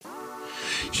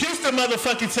Houston,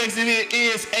 motherfucking Texas. It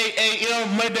is 8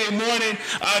 a.m. Monday morning.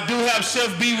 I do have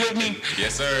Chef B with me.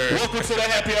 Yes, sir. Welcome to the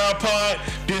Happy Hour Pod.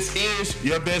 This is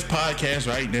your best podcast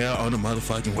right now on the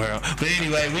motherfucking world. But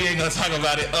anyway, we ain't gonna talk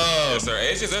about it. Yes, sir.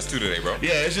 It's just us two today, bro.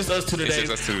 Yeah, it's just us two today. It's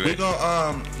just us two today. We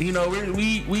gonna,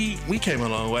 we came a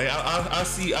long way. I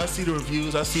see the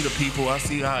reviews. I see the people. I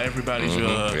see how everybody's.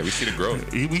 Yeah, we see the growth.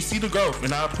 We see the growth,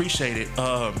 and I appreciate it.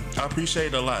 I appreciate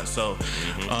it a lot. So,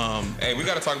 hey, we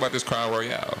got to talk about this Crown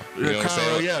Royale. You know the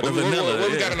Crown Royale, the vanilla.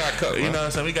 What we got in our cup? You know what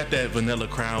I'm saying? We got that vanilla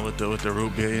crown with the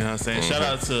root beer. You know what I'm saying? Shout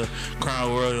out to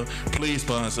Crown Royal. Please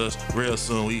sponsor us real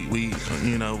soon. We need it.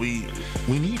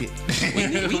 We need it.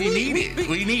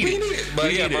 We need it.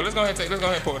 But yeah, bro, let's go ahead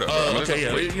and pour it up. Okay,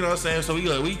 yeah. You know what I'm saying? So we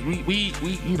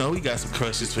got some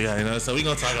crushes for y'all. You know, so we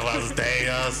gonna talk about this thing. You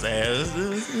know what I'm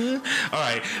saying? All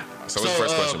right. So what's the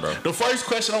first question, bro? The first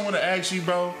question I want to ask you,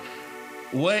 bro.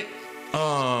 What?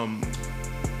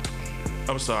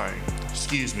 I'm sorry.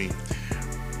 Excuse me.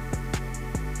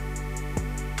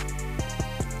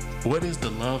 What is the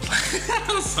love?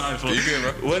 I'm sorry, for you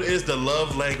good, bro? What is the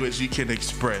love language you can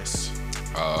express?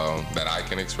 That I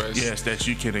can express? Yes, that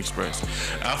you can express.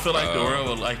 I feel like the world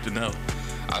would like to know.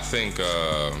 I think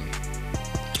I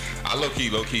low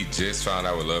key just found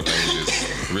out what love languages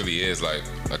really is like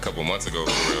a couple months ago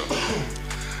for real.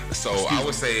 So I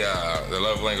would say the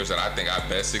love language that I think I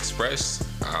best express,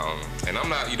 and I'm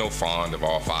not fond of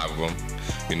all 5 of them,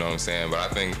 you know what I'm saying? But I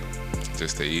think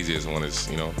just the easiest one is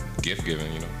gift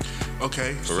giving,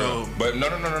 Okay, for real. But no.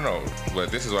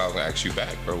 But this is what I was gonna ask you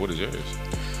back, bro. What is yours?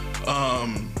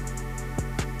 I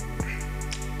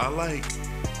like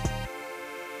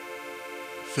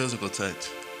physical touch.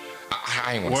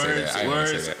 I ain't want to say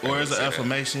that. Words of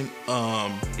affirmation. Nah,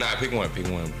 pick one.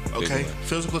 Okay,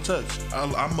 physical touch.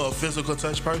 I'm a physical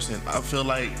touch person. I feel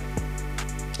like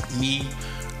me.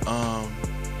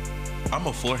 I'm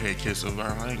a forehead kisser, bro.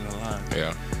 I ain't gonna lie.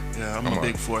 Yeah, I'm a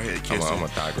big forehead kisser. I'm a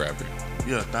thigh grabber.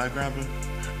 Yeah, thigh grabber.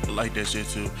 I like that shit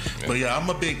too. Yeah. But yeah, I'm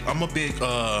a big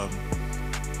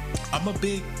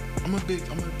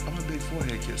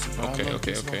forehead kisser. Okay.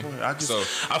 I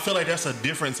feel like that's a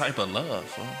different type of love.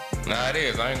 Nah, it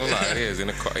is. I ain't gonna lie, it is in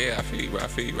the car. Yeah, I feel you.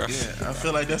 Yeah, I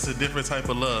feel like that's a different type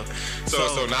of love.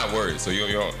 So not words. So you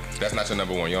don't. That's not your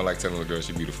number one. You don't like telling a girl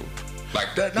she's beautiful.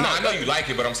 Like that. No, I know you like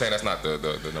it, but I'm saying that's not the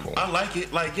number one. I like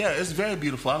it. Like, yeah, it's very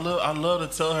beautiful. I love to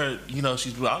tell her,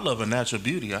 she's. I love her natural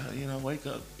beauty. Wake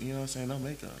up. You know what I'm saying? No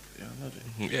makeup. Yeah, I love it.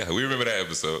 Yeah, we remember that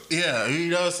episode. Yeah, you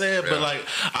know what I'm saying. Yeah. But like,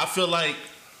 I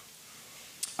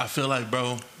feel like,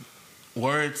 bro,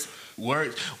 words.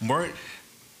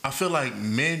 I feel like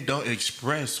men don't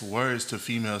express words to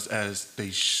females as they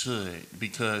should,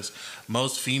 because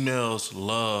most females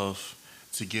love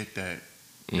to get that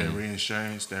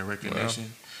reinsurance, that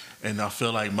recognition. Yeah. And I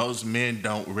feel like most men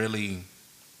don't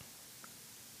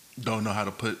know how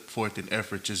to put forth an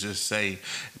effort to just say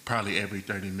probably every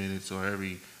 30 minutes or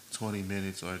every 20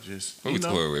 minutes or just, Wait.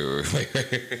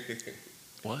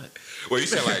 What? Well, you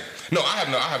said like, no, I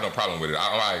have no problem with it.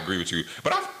 I agree with you.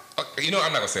 But I'm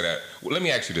not going to say that. Well, let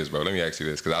me ask you this, bro.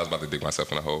 Because I was about to dig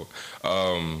myself in a hole.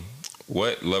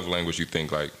 What love language you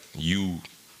think like you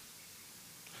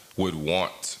would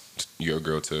want your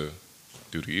girl to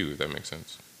do to you, if that makes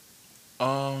sense?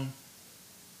 Like,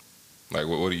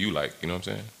 what do you like? You know what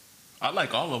I'm saying? I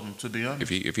like all of them, to be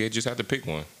honest. If you just had to pick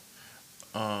one.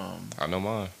 I know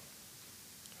mine.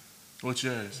 What's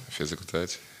yours? Physical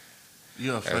touch.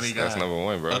 You're a funny guy. That's number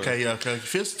one, bro. Okay, yeah, okay.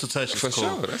 Physical touch is for cool.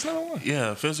 Sure, that's number one.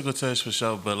 Yeah, physical touch for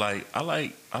sure. But like, I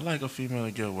like a female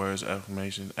to give words of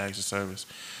affirmation, acts of service.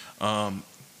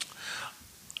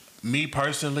 Me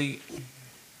personally,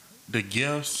 the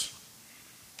gifts.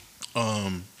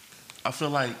 I feel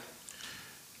like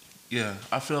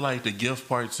the gift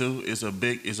part too is a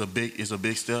big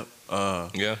step.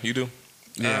 Yeah, you do.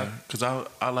 Yeah, because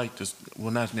I like this.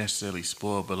 Well, not necessarily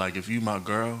spoiled, but like if you my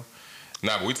girl.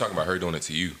 Nah, but we talking about her doing it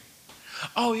to you.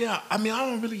 Oh yeah, I mean I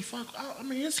don't really fuck. I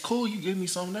mean it's cool. You give me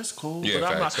something, that's cool. Yeah,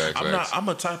 but facts. I'm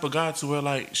a type of guy to where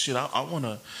like shit. I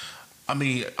wanna. I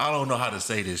mean I don't know how to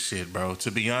say this shit, bro. To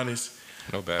be honest,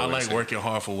 no bad. I like working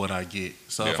hard for what I get.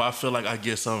 So if I feel like I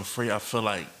get something free, I feel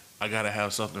like I gotta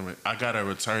have something. I gotta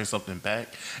return something back,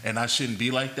 and I shouldn't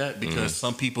be like that because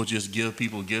some people just give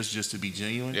people gifts just to be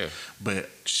genuine. Yeah.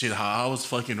 But shit, how I was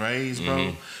fucking raised,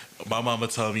 bro. My mama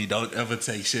told me don't ever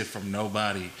take shit from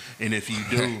nobody, and if you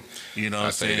do, you know what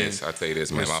I'm saying. I tell you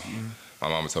this, man. My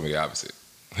mama told me the opposite.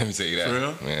 Let me tell you that. For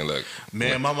real? Man, look.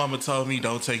 Man, my mama told me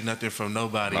don't take nothing from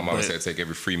nobody. My mama said take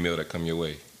every free meal that come your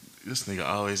way. This nigga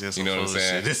always has some You know what I'm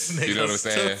saying? This nigga you know what I'm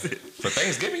saying? stupid. For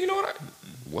Thanksgiving, you know what?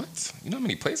 what? You know how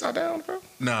many plates I down, bro?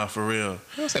 Nah, for real. You know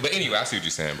what I'm saying? But anyway, I see what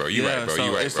you're saying, bro. You right, bro. So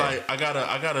You right, it's bro. like I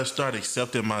gotta start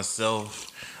accepting myself.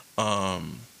 I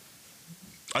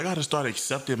gotta start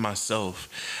accepting myself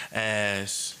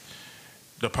as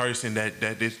the person that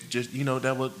is just, you know,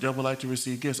 that would like to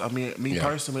receive gifts. I mean, me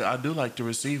personally, I do like to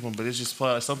receive them, but it's just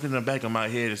something in the back of my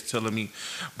head is telling me,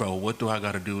 bro, what do I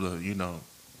gotta do to, you know,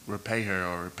 repay her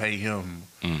or repay him?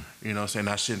 You know what I'm saying?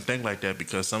 I shouldn't think like that,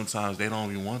 because sometimes they don't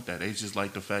even want that. They just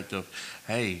like the fact of,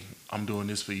 hey, I'm doing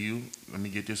this for you. Let me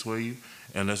get this for you,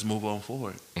 and let's move on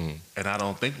forward. And I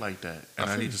don't think like that, and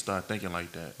I need to start thinking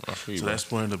like that. So that's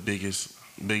one of the biggest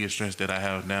strengths that I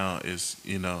have now is,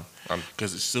 you know,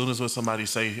 because as soon as when somebody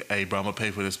say, hey, bro, I'm going to pay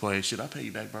for this play, shit, I pay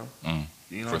you back, bro.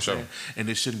 You know what I'm saying? And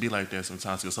it shouldn't be like that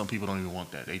sometimes, because some people don't even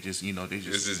want that. They just, you know, it's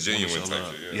just genuine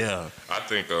type shit. Yeah. I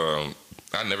think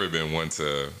I've never been one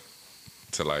to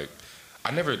like,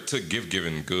 I never took gift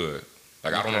giving good.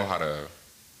 Like, I don't know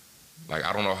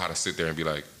how to sit there and be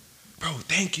like, bro,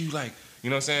 thank you. Like, you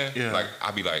know what I'm saying? Yeah. Like,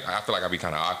 I feel like I'd be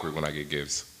kind of awkward when I get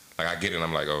gifts. Like, I get it and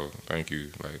I'm like, oh, thank you.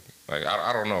 Like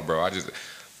I don't know, bro. I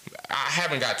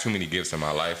haven't got too many gifts in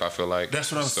my life, I feel like.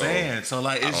 That's what I'm saying. So,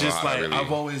 like, it's just like,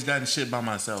 I've always gotten shit by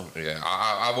myself. Yeah,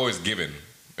 I've always given,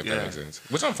 if that makes sense.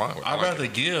 Which I'm fine with. I'd rather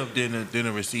give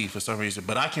than receive for some reason.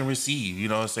 But I can receive, you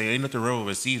know what I'm saying? Ain't nothing wrong with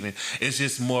receiving. It's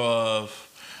just more of...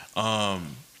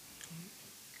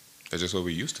 That's just what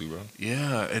we used to, bro.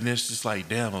 Yeah, and it's just like,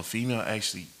 damn, a female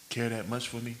actually care that much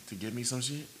for me to give me some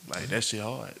shit? Like, that shit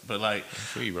hard. But, like...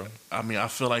 Free, bro. I mean, I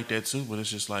feel like that, too. But it's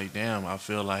just like, damn, I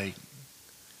feel like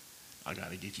I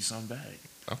got to get you something back.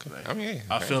 Okay. Like, I mean,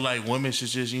 I feel like women should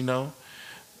just, you know...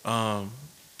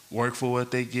 work for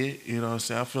what they get, you know what I'm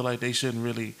saying? I feel like they shouldn't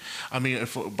really... I mean,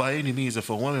 by any means, if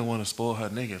a woman want to spoil her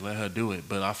nigga, let her do it.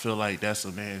 But I feel like that's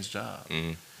a man's job.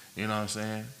 You know what I'm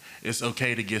saying? It's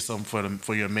okay to get something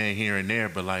for your man here and there,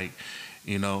 but, like,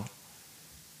 you know,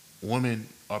 women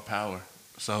are power.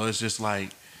 So it's just like,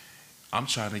 I'm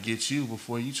trying to get you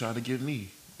before you try to get me.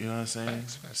 You know what I'm saying?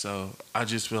 Facts. So I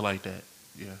just feel like that.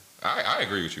 Yeah. I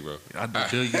agree with you, bro.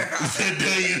 Do you? Do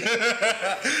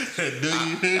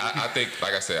you? I think,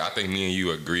 like I said, I think me and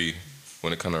you agree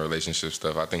when it comes to relationship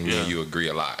stuff. I think me and you agree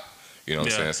a lot. You know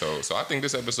what I'm saying? So I think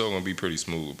this episode gonna be pretty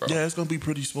smooth, bro. Yeah, it's gonna be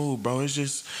pretty smooth, bro. It's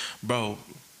just, bro.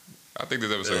 I think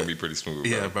this episode gonna be pretty smooth,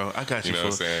 bro. Yeah, bro. I got you. You know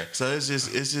what I'm saying? So it's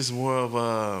just more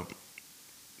of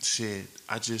shit.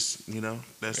 I just, you know,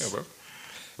 that's. Yeah, bro.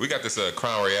 We got this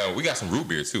Crown Royale. We got some root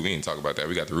beer too. We didn't talk about that.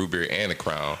 We got the root beer and the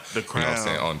Crown. The Crown. You know what I'm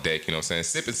saying? On deck. You know what I'm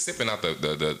saying? Sipping out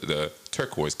the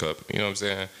turquoise cup. You know what I'm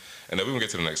saying? And then we're gonna get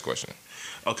to the next question.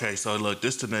 Okay, so look,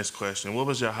 this is the next question. What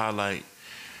was your highlight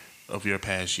of your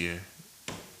past year?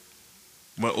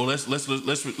 Well, let's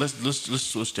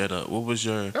switch that up. What was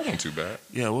your? That wasn't too bad.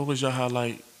 Yeah, what was your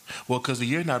highlight? Well, because the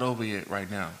year not over yet right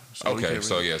now. So okay,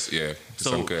 so yes, yeah,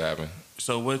 something could happen.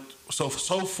 So what? So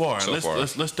far,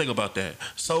 let's think about that.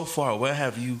 So far, what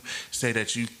have you say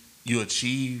that you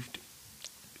achieved,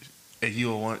 and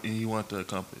you want to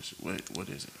accomplish? What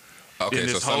is it? Okay,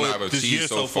 so something I've achieved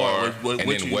so far, what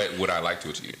would I like to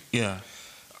achieve? Yeah.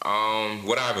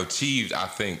 What I've achieved, I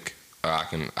think I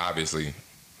can obviously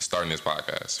starting this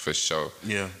podcast for sure.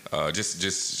 Yeah.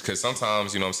 Just because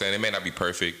sometimes, you know what I'm saying, it may not be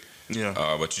perfect. Yeah.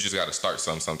 But you just got to start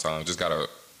sometimes. Just got to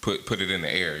put it in the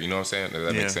air. You know what I'm saying? Does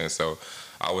that make sense? So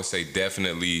I would say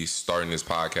definitely starting this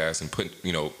podcast and put,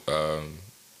 you know,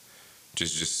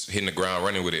 just hitting the ground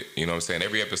running with it. You know what I'm saying?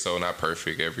 Every episode not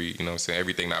perfect. You know what I'm saying?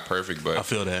 Everything not perfect. But I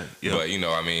feel that. Yeah. But, you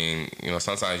know, I mean, you know,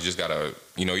 sometimes you just got to,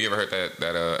 you know, you ever heard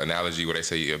that analogy where they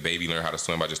say a baby learn how to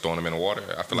swim by just throwing them in the water?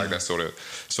 I feel like that's sort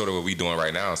of what we doing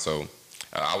right now. So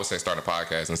I would say start a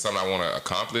podcast. And something I want to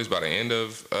accomplish by the end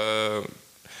of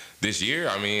this year,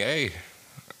 I mean, hey,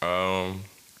 I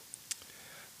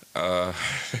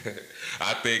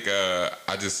think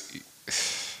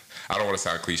I don't want to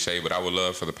sound cliche, but I would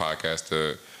love for the podcast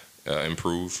to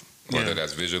improve, whether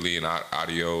that's visually and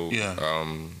audio. Yeah.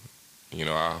 You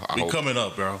know, we coming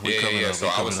up, bro. Yeah. So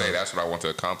I would say that's what I want to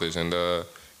accomplish, and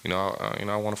you know,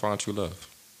 I want to find true love.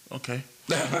 Okay.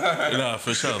 No,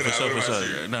 for sure.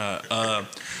 Nah,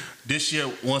 this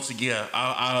year, once again,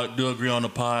 I do agree on the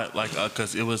pod, like,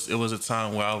 because it was a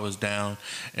time where I was down,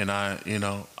 and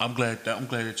I'm glad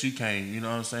that you came. You know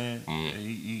what I'm saying?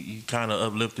 You kind of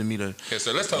uplifted me to. Yeah,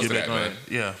 so let's toast to that, man.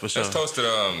 Yeah, for sure. Let's toast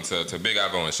to Big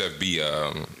Ivo and Chef B. You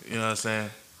know what I'm saying?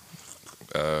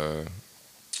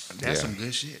 That's some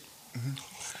good shit.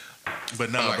 Mm-hmm. But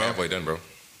I'm bro, halfway done, bro.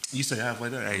 You say halfway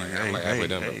done? Hey, I'm halfway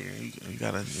done, bro. You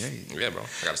gotta, yeah, bro.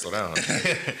 I gotta slow down.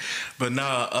 But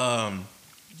now,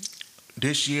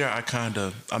 this year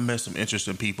I met some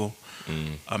interesting people.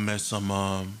 I met some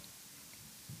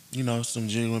you know, some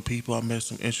genuine people. I met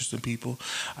some interesting people.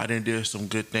 I did some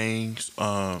good things.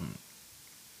 I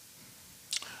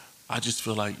just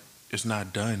feel like it's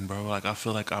not done, bro. Like I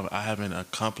feel like I haven't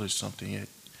accomplished something yet.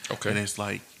 Okay. And it's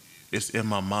like it's in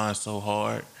my mind so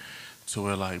hard to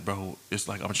where like, bro, it's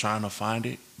like I'm trying to find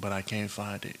it, but I can't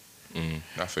find it.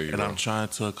 I feel you, And bro. I'm trying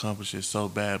to accomplish it so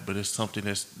bad, but it's something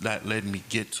that's not letting me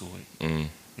get to it. You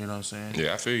know what I'm saying?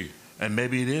 Yeah, I feel you. And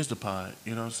maybe it is the pod.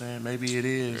 You know what I'm saying? Maybe it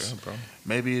is. Yeah, bro.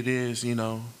 Maybe it is, you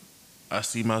know. I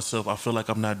see myself, I feel like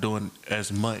I'm not doing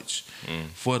as much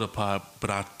for the pod, but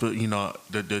I feel, you know,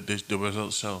 the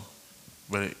results show.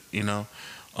 But, you know,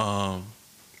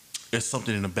 it's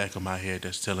something in the back of my head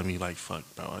that's telling me, like, fuck,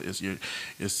 bro.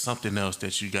 It's something else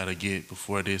that you got to get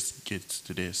before this gets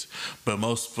to this. But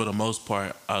for the most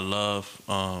part, I love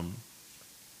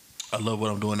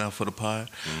what I'm doing now for the pod.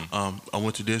 I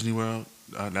went to Disney World.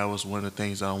 That was one of the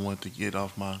things I wanted to get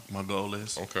off my goal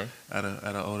list. Okay. At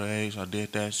an older age, I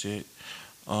did that shit.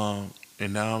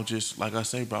 And now I'm just, like I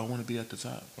say, bro, I want to be at the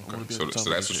top. Okay.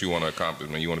 So that's what you want to accomplish,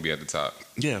 man. You want to be at the top.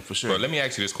 Yeah, for sure. Bro, let me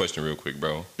ask you this question real quick,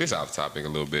 bro. This is off topic a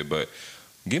little bit, but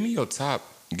give me your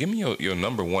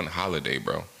number one holiday,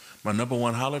 bro. My number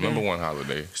one holiday? Number one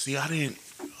holiday. See, I didn't,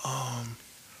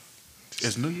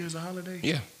 is New Year's a holiday?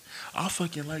 Yeah. I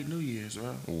fucking like New Year's,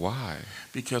 bro. Why?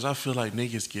 Because I feel like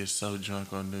niggas get so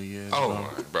drunk on New Year's. Oh,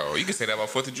 bro, you can say that about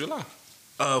 4th of July.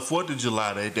 4th of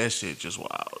July, that shit just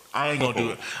wild. I ain't gonna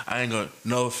do it. I ain't gonna,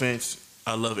 no offense.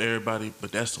 I love everybody,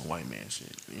 but that's some white man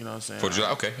shit. You know what I'm saying? 4th of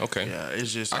July, okay. Yeah,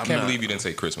 it's just. I can't believe you didn't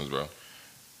say Christmas, bro.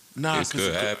 Nah, it's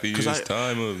the happiest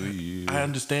time of the year. I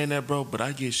understand that, bro, but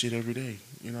I get shit every day.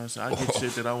 You know what I'm saying? I get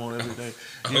shit that I want every day.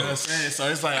 You know what I'm saying? So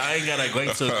it's like I ain't gotta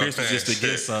wait till Christmas just to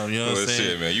get some. You know what I'm saying?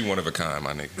 Shit, man, you one of a kind,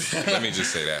 my nigga. Let me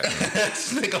just say that.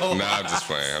 Nah, I'm just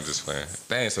playing.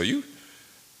 Dang, so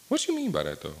what you mean by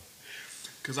that though?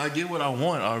 Cause I get what I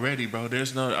want already, bro.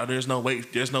 There's no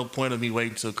point of me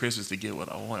waiting till Christmas to get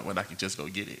what I want when I can just go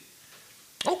get it.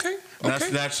 Okay.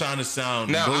 That's not trying to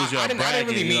sound now, bougie I didn't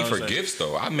really mean for saying? gifts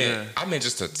though. I meant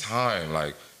just a time.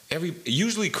 Like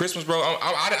usually Christmas, bro.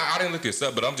 I didn't look this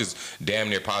up, but I'm just damn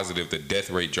near positive the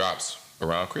death rate drops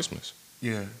around Christmas.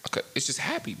 Yeah. Okay. It's just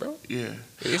happy, bro. Yeah.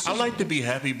 I like to be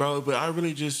happy, bro, but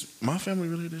my family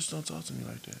really just don't talk to me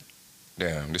like that.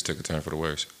 Damn, this took a turn for the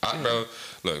worse. Bro,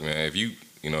 look, man, if you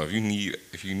need You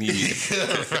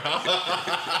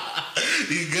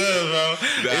good, bro.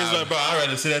 It's like, bro, I'd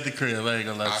rather sit at the crib. I ain't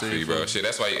gonna lie to you, bro. Shit,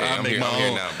 that's why I'm here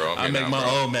now, bro. I make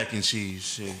my own mac and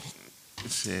cheese.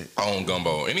 Shit. Own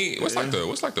gumbo.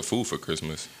 What's like the food for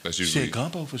Christmas? That's usually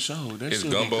gumbo for sure. It's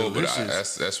gumbo, but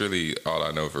that's really all I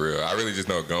know for real. I really just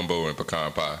know gumbo and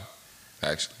pecan pie,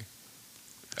 actually.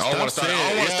 I don't want to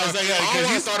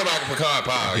start about pecan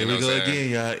pie. Here we go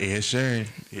again, y'all. Ed Sheeran.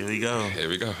 Here we go.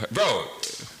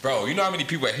 Bro, you know how many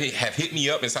people have hit me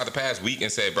up inside the past week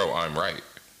and said, bro, I'm right.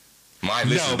 My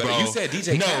list is better. You said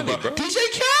DJ Khaled, bro. DJ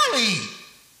Khaled.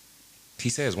 He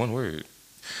says one word.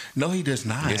 No, he does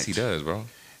not. Yes, he does, bro.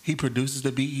 He produces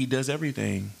the beat. He does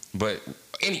everything. But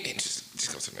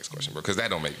just go to the next question, bro, because that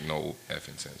don't make no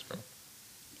effing sense, bro.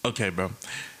 Okay, bro.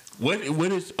 What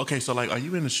is okay? So like, are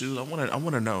you in the shoes? I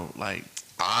want to know. Like,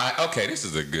 okay, this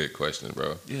is a good question,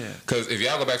 bro. Yeah. Because if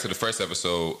y'all go back to the first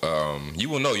episode, you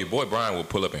will know your boy Brian will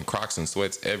pull up in Crocs and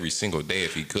sweats every single day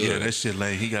if he could. Yeah, that shit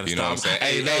lame. He got to stop. You know what I'm saying?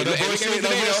 Hey, no bullshit.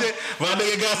 My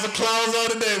nigga got some clothes on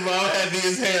today, bro. I'm happy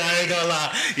as hell. I ain't gonna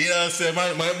lie. You know what I'm saying?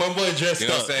 My boy dressed up. You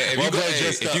know what I'm saying?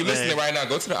 If you listening right now,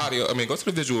 go to the audio. Go to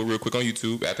the visual real quick on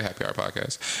YouTube at the Happy Hour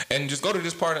Podcast, and just go to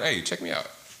this part and check me out.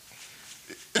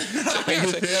 But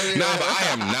I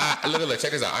am not. Look,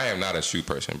 check this out. I am not a shoe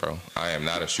person, bro. I am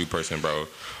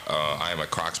a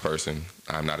Crocs person.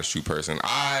 I'm not a shoe person.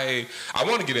 I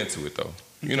want to get into it though.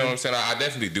 You know what I'm saying? I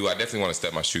definitely do. I definitely want to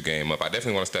step my shoe game up. I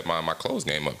definitely want to step my clothes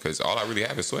game up because all I really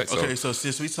have is sweats. Okay, so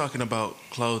since we talking about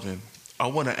clothing, I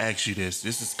want to ask you this.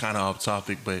 This is kind of off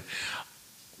topic, but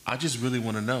I just really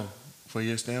want to know, for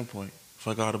your standpoint,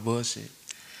 fuck all the bullshit.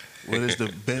 What is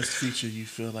the best feature you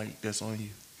feel like that's on you?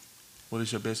 What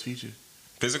is your best feature?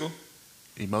 Physical,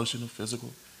 emotional,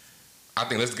 physical. I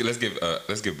think let's give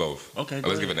both. Okay,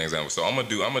 let's give an example. So I'm gonna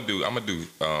do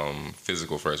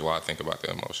physical first while I think about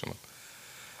the emotional.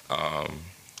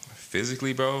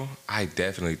 Physically, bro, I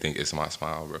definitely think it's my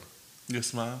smile, bro. Your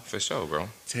smile? For sure, bro.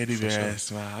 Teddy bear ass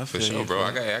smile. For sure, bro.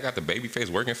 I got the baby face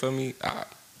working for me.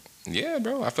 Yeah,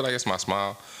 bro. I feel like it's my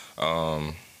smile.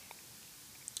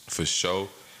 For sure.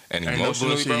 And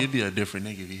emotionally, bro, you'd be a different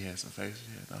nigga if you had some facial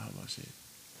hair. No homo shit.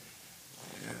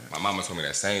 My mama told me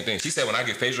that same thing. She said when I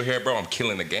get facial hair, bro, I'm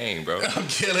killing the game, bro. I'm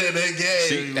killing the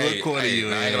game. What quarter you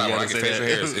in? I ain't gonna lie, when I get facial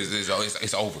hair,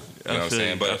 it's over. You know what I'm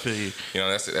saying? But you know,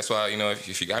 that's why, you know,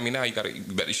 if you got me now, you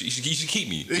should keep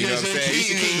me. You know what I'm saying? You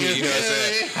should keep me. You know what I'm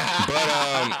saying? But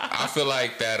I feel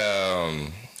like that.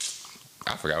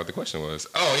 I forgot what the question was.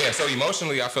 Oh yeah, so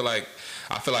emotionally, I feel like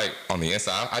on the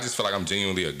inside, I just feel like I'm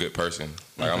genuinely a good person.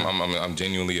 Like I'm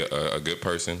genuinely a good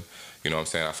person. You know what I'm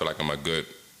saying? I feel like I'm a good.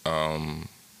 I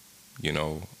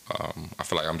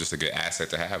feel like I'm just a good asset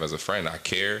to have as a friend. I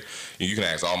care. You can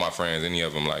ask all my friends, any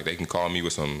of them, like they can call me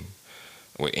with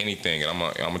anything, and I'm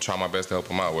gonna try my best to help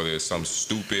them out. Whether it's something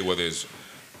stupid, whether it's,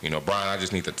 you know, Brian, I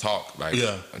just need to talk, like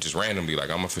just randomly, like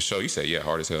I'm gonna for sure. You say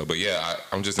hard as hell, but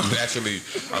I'm just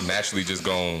naturally just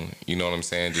going. You know what I'm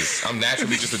saying? I'm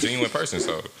naturally just a genuine person.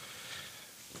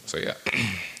 So yeah,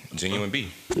 genuine B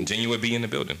in the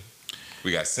building.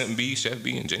 We got Simp B, Chef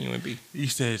B, and Genuine B. You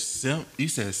said Simp.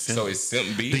 So it's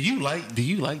Simp B. Do you like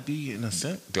being a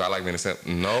simp? Do I like being a simp?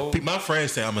 No. My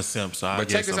friends say I'm a simp, so but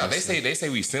check this out. They say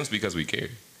we simps because we care.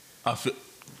 I feel.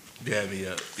 Dab me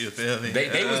up. You feel me?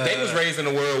 They was raised in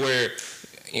a world where,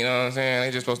 you know what I'm saying,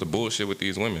 they just supposed to bullshit with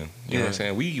these women. You know what I'm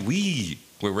saying? We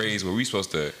were raised where we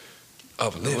supposed to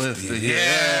uplift. You know what I'm saying?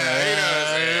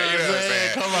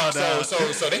 Come on now.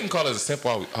 So they can call us a simp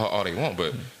all they want,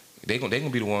 but they gonna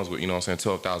be the ones with, you know what I'm saying,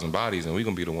 12,000 bodies, and we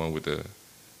gonna be the one with the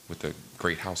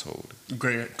great household.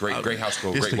 Great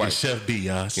household, great wife. Chef B,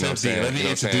 y'all. Chef B. Let me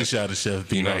introduce y'all to Chef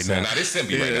B right now. Nah, this Simp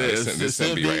B right now. This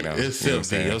Simp B right now. It's Simp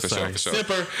B. I'm sorry. For sure.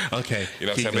 Simper. Okay. You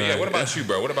know what I'm saying? But yeah, what about you,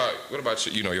 bro? What about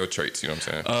you know, your traits? You know what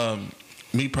I'm saying?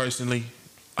 Me personally,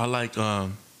 I like. I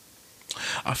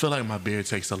feel like my beard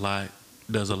does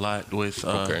a lot with.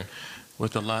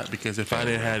 With a lot, because if I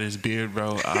didn't have this beard,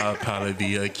 bro, I'd probably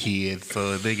be a kid.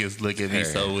 So niggas look at me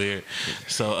so weird.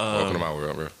 So welcome to my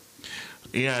world, bro.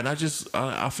 Yeah, and I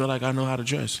feel like I know how to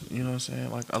dress. You know what I'm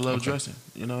saying? Like I love dressing.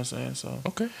 You know what I'm saying? So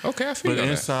okay, I feel. But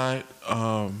inside,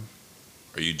 are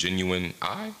you genuine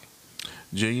eye?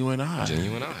 Genuine eye. Right?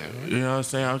 You know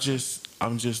what I'm saying?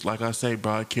 I'm just like I say,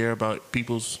 bro. I care about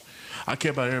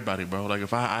everybody, bro. Like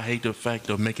if I hate the fact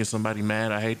of making somebody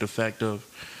mad. I hate the fact of.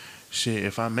 Shit,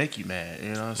 if I make you mad,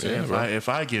 you know what I'm saying? Yeah, if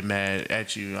I get mad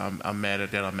at you, I'm mad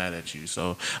at that. I'm mad at you.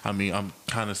 So I mean, I'm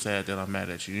kind of sad that I'm mad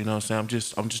at you. You know what I'm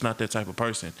saying? I'm just not that type of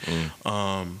person.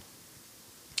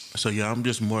 So yeah, I'm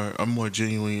more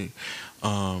genuine.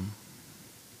 I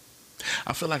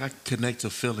feel like I connect to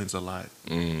feelings a lot.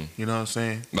 You know what I'm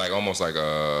saying? Like almost like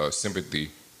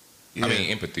sympathy. Yeah. I mean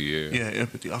empathy. Yeah,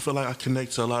 empathy. I feel like I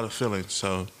connect to a lot of feelings.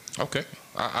 So okay,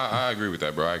 I agree with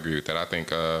that, bro. I agree with that. I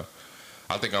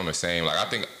think I'm the same. Like I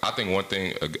think one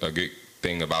thing, a good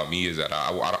thing about me is that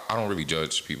I don't really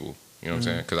judge people. You know what I'm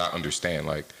saying? Because I understand.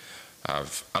 Like I'm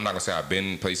not gonna say I've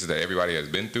been places that everybody has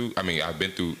been through. I mean, I've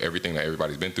been through everything that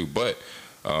everybody's been through. But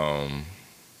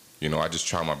you know, I just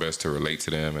try my best to relate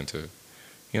to them and to, you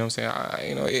know what I'm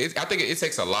saying? I think it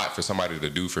takes a lot for somebody to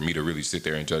do for me to really sit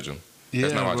there and judge them. Yeah,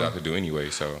 that's not my job to do anyway.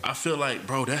 So I feel like,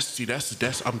 bro, that's.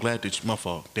 I'm glad that my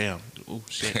fault. Damn. Oh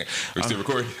shit. We still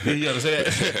recording? You understand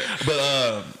that?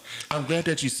 But I'm glad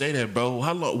that you say that, bro.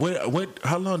 How long?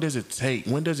 How long does it take?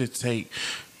 When does it take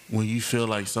when you feel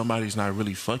like somebody's not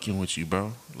really fucking with you,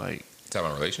 bro? Like, talking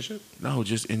about a relationship? No,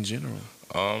 just in general.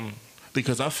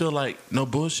 Because I feel like, no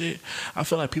bullshit, I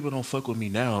feel like people don't fuck with me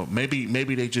now.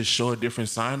 Maybe they just show a different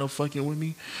sign of fucking with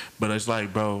me, but it's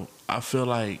like, bro, I feel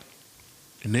like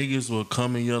niggas will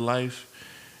come in your life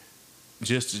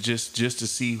just to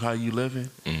see how you living,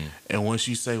 and once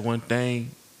you say one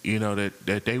thing, you know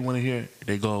that they want to hear,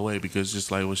 they go away because it's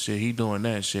just like, well, shit, he doing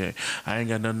that shit. I ain't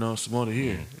got nothing else more to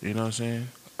hear. You know what I'm saying?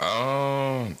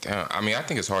 Damn. I mean, I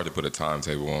think it's hard to put a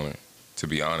timetable on it. To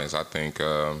be honest, I think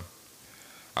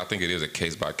it is a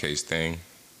case by case thing.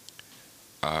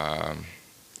 I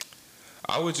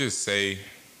would just say,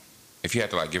 if you had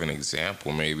to like give an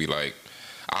example, maybe like,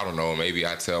 I don't know, maybe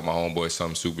I tell my homeboy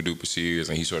something super duper serious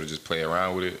and he sort of just play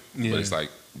around with it. Yeah. But it's like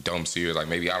dumb serious. Like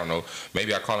maybe, I don't know,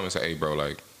 maybe I call him and say, hey bro,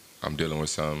 like I'm dealing with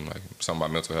something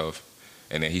about mental health.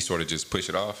 And then he sort of just push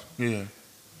it off. Yeah.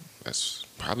 That's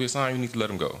probably a sign you need to let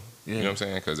him go. Yeah. You know what I'm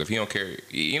saying? Because if he don't care,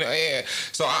 you know, yeah.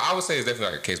 So I would say it's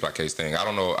definitely like a case by case thing. I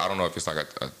don't know if it's like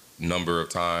a number of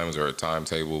times or a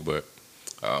timetable, but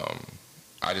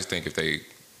I just think if they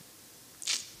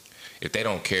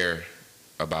don't care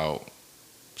about,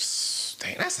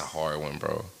 dang, that's a hard one,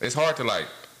 bro. It's hard to like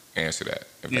answer that.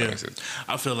 If that makes sense.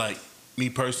 I feel like, me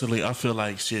personally, I feel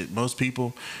like shit. Most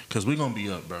people, because we're gonna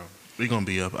be up, bro. We're gonna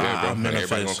be up. Yeah, bro.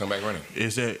 Everybody gonna come back running.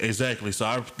 Exactly. So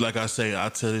I say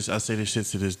this shit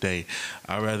to this day.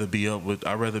 I'd rather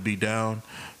be down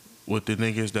with the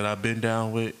niggas that I've been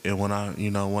down with, and when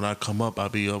I come up, I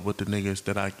be up with the niggas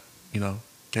that I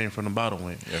came from the bottom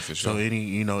with. Yeah, for sure. So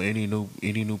any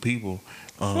new people,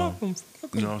 you know what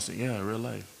I'm saying? Yeah, real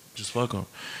life, just fuck them.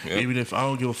 Yep. Even if I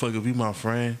don't give a fuck if you my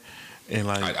friend. And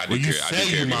like, I do care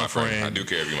if you my friend. I do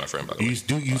care if you my friend, by the way.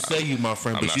 You say you my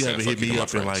friend, I'm but you haven't hit me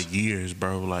up in friends. like years,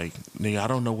 bro. Like, nigga, I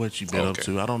don't know what you been up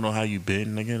to. I don't know how you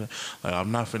been, nigga. Like,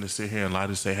 I'm not finna sit here and lie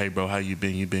to say, hey, bro, how you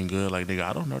been? You been good? Like, nigga,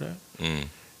 I don't know that. You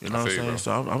know what I'm saying?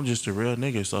 So I'm just a real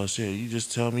nigga. So shit, you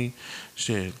just tell me,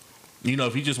 shit. You know,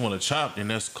 if you just want to chop, then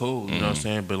that's cool. You know what I'm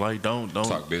saying? But like, don't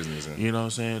talk business. You know what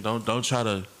I'm saying? Don't try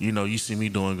to. You see me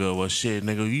doing good. Well, shit,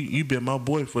 nigga, you been my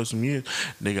boy for some years,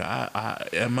 nigga. I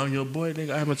am I your boy, nigga?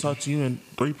 I haven't talked to you in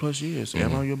 3+ years.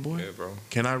 Am I your boy? Yeah, bro.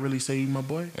 Can I really say you my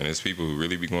boy? And it's people who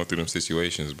really be going through them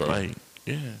situations, bro. Like,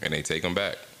 yeah. And they take them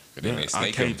back. And then they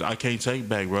snake I can't take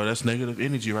back, bro. That's negative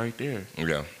energy right there.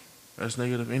 Yeah. That's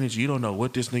negative energy. You don't know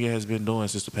what this nigga has been doing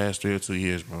since the past 3 or 2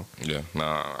 years, bro. Yeah.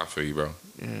 Nah, I feel you, bro.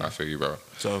 Yeah. I feel you, bro.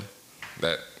 So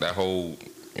that whole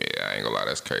I ain't gonna lie,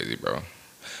 that's crazy, bro.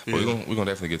 Yeah. We're gonna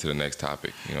definitely get to the next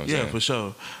topic. You know what I'm saying? for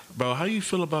sure, bro. How you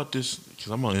feel about this?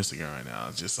 Because I'm on Instagram right now.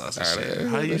 I just saw some Right, shit.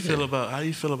 How you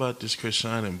feel about this Chris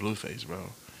Shine and Blueface, bro?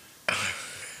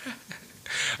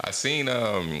 I seen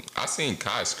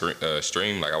Kai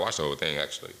stream. Like, I watched the whole thing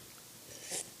actually.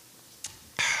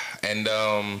 And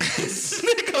and that's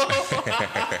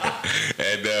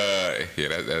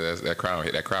that crown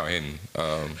hitting. That crown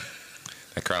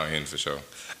hitting for sure.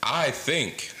 I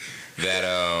think that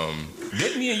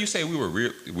didn't me and you say we were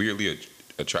weirdly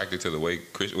attracted to the way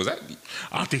Chris was that?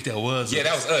 I think that was. Yeah,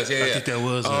 that was us. Yeah, I think that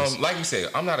was us. Like you said,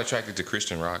 I'm not attracted to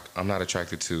Christian rock. I'm not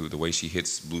attracted to the way she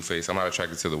hits Blueface. I'm not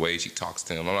attracted to the way she talks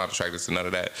to him. I'm not attracted to none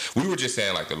of that. We were just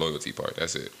saying like the loyalty part.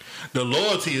 That's it. The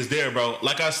loyalty is there, bro.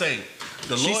 Like I say,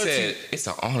 the She loyalty. said it's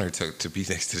an honor to be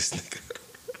next to this nigga.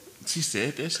 She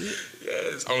said that shit.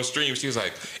 Yes, on stream she was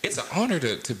like, it's an honor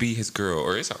to be his girl,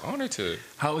 or it's an honor to.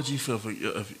 How would you feel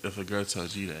if a girl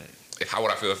told you that? How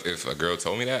would I feel if a girl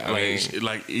told me that? I mean,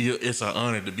 it's an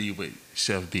honor to be with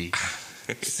Chef D.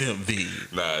 Simp D.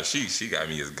 Nah, she got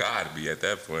me as God to be at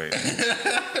that point.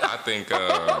 I think.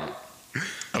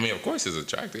 I mean, of course, it's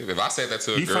attractive. If I said that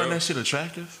to a girl, you find that shit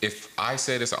attractive? If I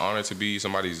said it's an honor to be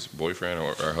somebody's boyfriend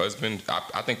or husband,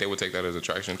 I think they would take that as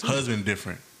attraction too. Husband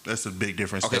different. That's a big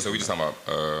difference. Okay, so we just talking about.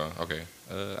 Okay.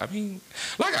 I mean,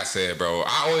 like I said, bro,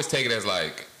 I always take it as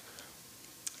like.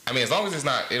 I mean, as long as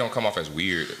it don't come off as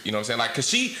weird, you know what I'm saying? Like, cause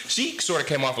she sort of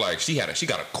came off like she got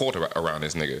a cult around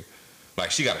this nigga,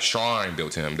 like she got a shrine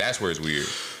built to him. That's where it's weird.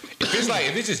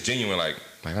 If it's just genuine, like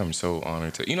I'm so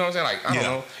honored to, you know what I'm saying? Like I don't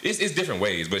know, it's different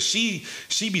ways, but she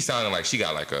be sounding like she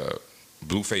got like a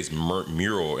Blueface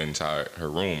mural inside her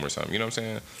room or something. You know what I'm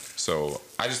saying? So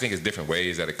I just think it's different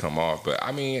ways that it come off. But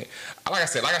I mean, like I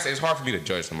said, it's hard for me to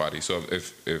judge somebody. So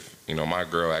if my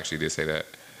girl actually did say that,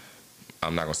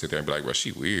 I'm not gonna sit there and be like, bro,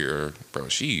 she weird, or bro,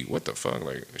 what the fuck,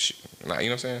 like, you know what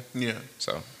I'm saying? Yeah.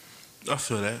 So I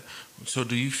feel that. So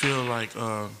do you feel like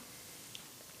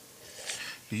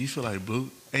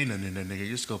Blue? Ain't nothing in there, nigga.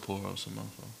 Just go pour up some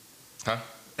motherfucker. Huh?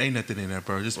 Ain't nothing in there,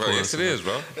 bro. Just pour yes, it is,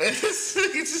 bro. Just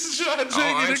trying to drink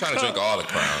I ain't trying to drink all the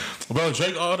crown. Bro,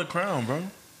 drink all the crown, bro.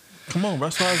 Come on, bro.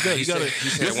 That's why it's that. You said it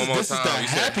one more time. This is the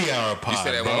happy hour pod, You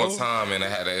said that bro. one more time, and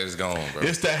it's gone, bro.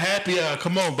 It's the happy hour.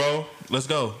 Come on, bro. Let's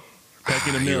go. Back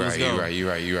in the middle. Let's go. You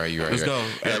right. Let's go.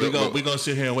 We gonna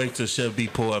sit here and wait till Chef B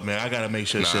pull up, man. I gotta make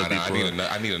sure Chef B pull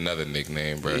up. I need another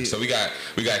nickname, bro. Yeah. So we got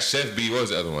Chef B. What was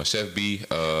the other one? Chef B.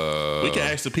 We can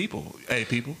ask the people. Hey,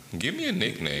 people, give me a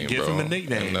nickname, bro. Give him a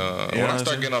nickname. And when I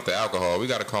start getting off the alcohol, we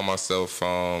gotta call myself. We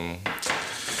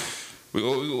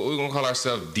gonna call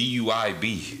ourselves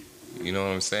DUIB. You know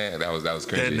what I'm saying? That was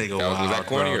cringy. That nigga was that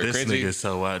corny bro. or This cringy? nigga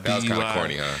so wild. That was kind of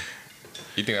corny, huh?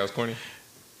 You think that was corny?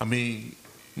 I mean,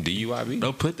 DUIB?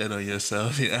 Don't put that on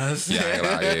yourself. You know what I'm saying?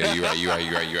 Yeah, you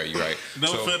right.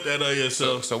 Don't put that on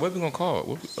yourself. So what we gonna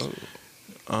call it?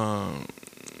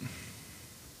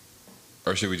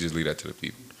 Or should we just leave that to the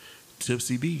people?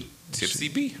 Tipsy B. Tipsy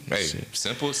B. Hey,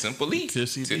 simply.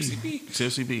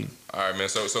 Tipsy B. All right, man.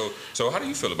 So how do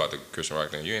you feel about the Christian rock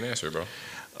thing? You ain't answered, bro.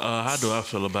 How do I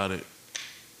feel about it?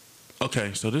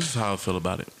 Okay, so this is how I feel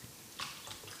about it.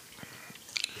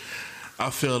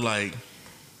 I feel like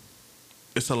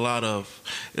it's a lot of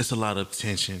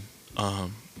tension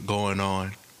going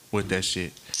on with that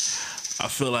shit. I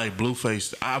feel like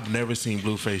Blueface. I've never seen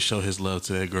Blueface show his love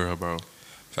to that girl, bro.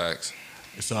 Facts.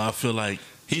 So I feel like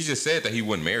he just said that he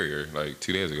wouldn't marry her like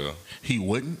 2 days ago. He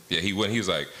wouldn't? Yeah, he wouldn't. He was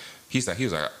like,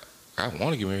 I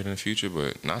want to get married in the future,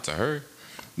 but not to her.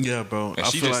 Yeah, bro. And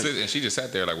she just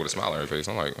sat there like with a smile on her face.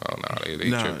 I'm like, oh no, they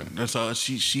tripping. That's all.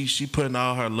 She putting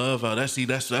all her love out. That's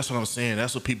what I'm saying.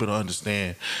 That's what people don't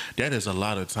understand. That is a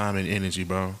lot of time and energy,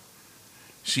 bro.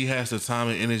 She has the time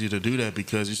and energy to do that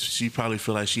because she probably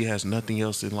feel like she has nothing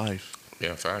else in life.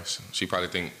 Yeah, facts. She probably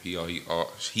think he all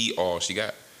she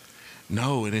got.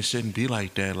 No, and it shouldn't be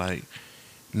like that. Like,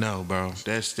 no, bro.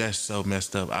 That's so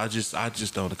messed up. I just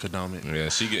don't condone it. Yeah,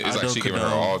 she giving her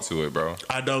all to it, bro.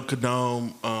 I don't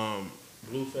condone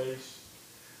Blueface.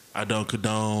 I don't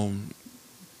condone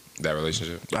that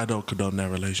relationship. I don't condone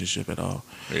that relationship at all.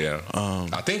 Yeah.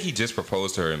 I think he just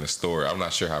proposed to her in the store. I'm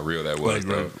not sure how real that was,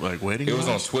 bro. Like wedding. It was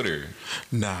on Twitter.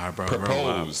 Nah, bro.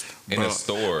 Proposed in the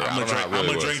store. I'm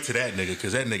gonna drink to that nigga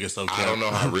because that nigga's so. I don't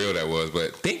know how real that was,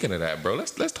 but thinking of that, bro.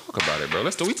 Let's talk about it, bro.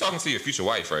 We talking to your future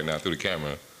wife right now through the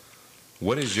camera.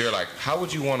 What is your how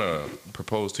would you want to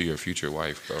propose to your future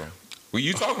wife, bro? Well,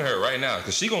 you talking to her right now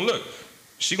because she gonna look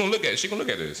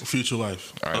at this. Future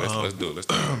wife. All right, let's do it.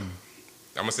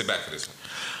 I'm gonna sit back for this one.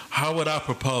 How would I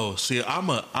propose? See, I'm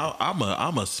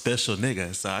a special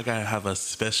nigga, so I gotta have a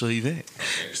special event.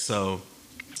 Okay. So,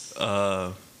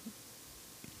 I'll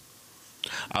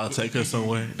take her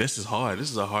somewhere. This is hard. This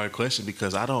is a hard question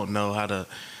because I don't know how to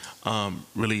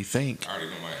really think. I already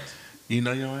know my answer. You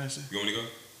know your answer? You want me to go?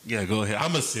 Yeah, go ahead.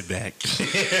 I'm gonna sit back.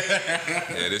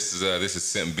 Yeah, this is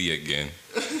Sim B again.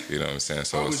 You know what I'm saying?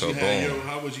 So boom.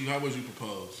 How would you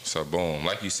propose? So boom,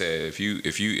 like you said, if you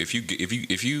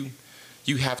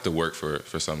have to work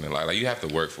for something like you have to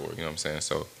work for it. You know what I'm saying?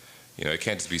 So it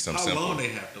can't just be something simple. How long they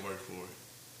have to work for it?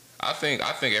 I think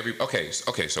okay.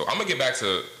 So I'm gonna get back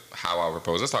to how I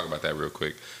propose. Let's talk about that real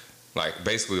quick. Like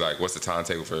basically, like what's the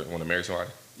timetable for when to marry somebody?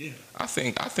 Yeah. I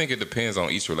think it depends on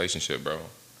each relationship, bro.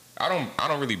 I don't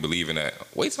really believe in that.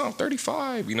 Wait till I'm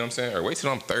 35, you know what I'm saying? Or wait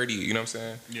till I'm 30, you know what I'm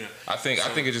saying? Yeah. I think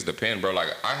it just depends, bro.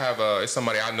 Like I have it's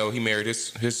somebody I know. He married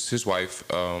his wife.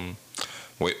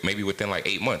 Maybe within like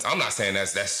 8 months. I'm not saying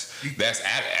that's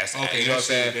okay, you know what I'm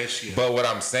saying? But what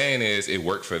I'm saying is it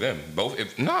worked for them both.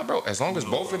 Bro. As long as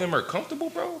both of them are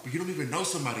comfortable, bro. But you don't even know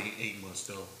somebody in 8 months,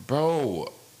 though,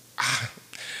 bro.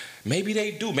 Maybe they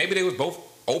do. Maybe they was both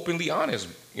openly honest.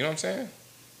 You know what I'm saying?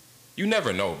 You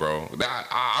never know, bro.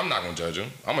 I'm not gonna judge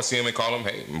him. I'm gonna see him and call him,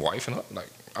 hey, wife and like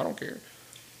I don't care. You know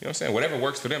what I'm saying? Whatever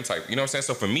works for them, type. You know what I'm saying?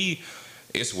 So for me,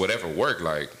 it's whatever worked.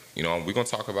 Like we're gonna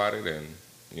talk about it, and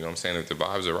you know what I'm saying, if the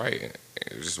vibes are right,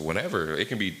 just whenever. It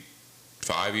can be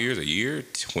 5 years, a year,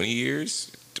 20 years,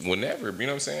 whenever. You know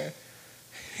what I'm saying?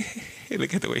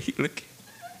 Look at the way he looking.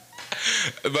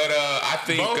 But I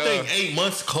think. Bro, think 8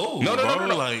 months cold. No.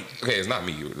 Like, okay, it's not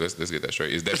me. Let's get that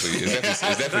straight. It's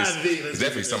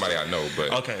definitely somebody I know.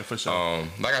 But okay, for sure.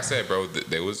 Like I said, bro,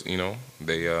 they was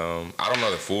they I don't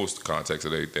know the full context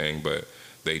of everything, but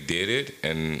they did it,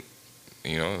 and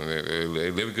they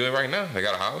living good right now. They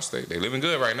got a house. They living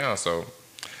good right now. So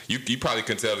you probably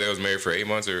couldn't tell if they was married for 8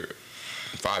 months or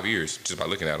 5 years just by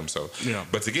looking at them. So yeah.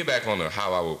 But to get back on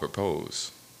how I would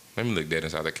propose, let me look dead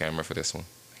inside the camera for this one.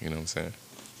 You know what I'm saying?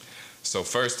 So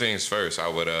first things first, I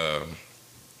would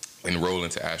enroll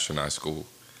into astronaut school.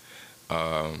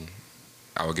 I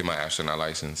would get my astronaut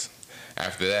license.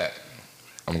 After that,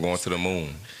 I'm going to the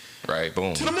moon. Right?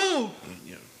 Boom. To the moon.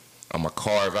 Yeah. I'm gonna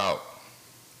carve out,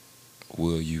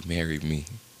 will you marry me?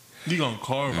 You gonna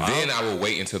carve out? Then I will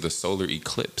wait until the solar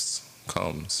eclipse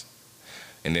comes.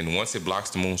 And then once it blocks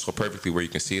the moon so perfectly where you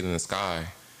can see it in the sky,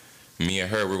 me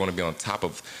and her, we're gonna be on top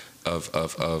of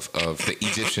the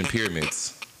Egyptian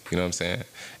pyramids. You know what I'm saying?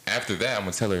 After that, I'm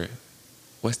gonna tell her,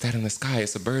 what's that in the sky?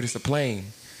 It's a bird, it's a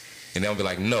plane. And then I'll be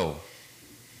like, no,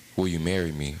 will you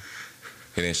marry me?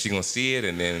 And then she gonna see it,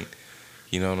 and then,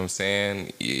 you know what I'm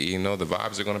saying? The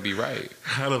vibes are gonna be right.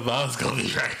 How the vibes gonna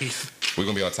be right? We're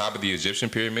gonna be on top of the Egyptian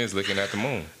pyramids looking at the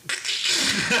moon.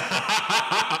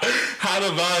 How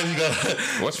the vibes gonna...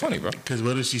 What's funny, bro? Because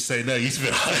what if she say no? You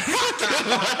spit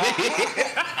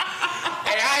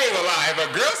I ain't gonna lie. If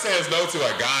a girl says no to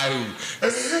a guy who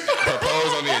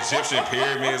proposed on the Egyptian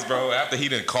pyramids, bro, after he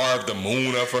done carved the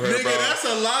moon up for her, nigga, bro. That's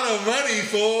a lot of money,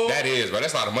 fool. That is, bro.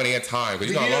 That's a lot of money and time.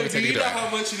 Because you know how long it takes to do you know how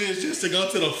much it is just to go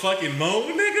to the fucking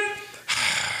moon, nigga?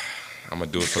 I'm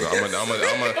gonna do it for the.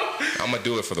 I'm gonna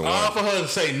do it for the one. All for her to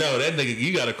say no, that nigga,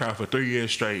 you gotta cry for 3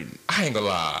 years straight. I ain't gonna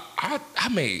lie. I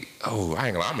may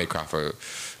cry for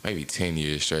maybe 10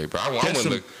 years straight, bro. I wouldn't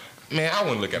look. Man, I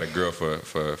wouldn't look at a girl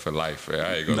for life, man.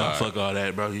 I ain't gonna lie. Nah, fuck all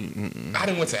that, bro. I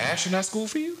done went to astronaut school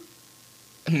for you?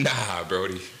 Nah,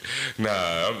 Brody. Nah,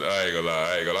 I ain't gonna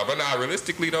lie. But nah,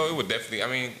 realistically though, it would definitely. I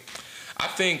mean, I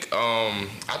think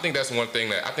that's one thing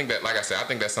that like I said, I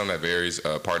think that's something that varies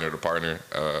partner to partner,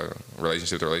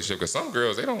 relationship to relationship. Because some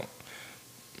girls they don't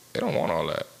want all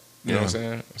that. You know what I'm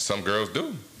saying? Some girls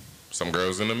do. Some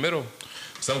girls in the middle.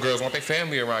 Some girls want their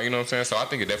family around. You know what I'm saying? So I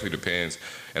think it definitely depends,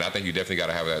 and I think you definitely got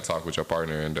to have that talk with your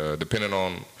partner, and depending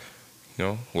on, you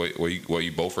know, what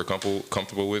you both are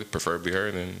comfortable with, preferably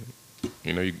her, then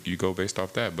you know you go based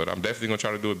off that. But I'm definitely gonna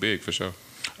try to do it big for sure.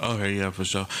 Okay, yeah, for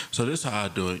sure. So this is how I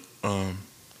do it.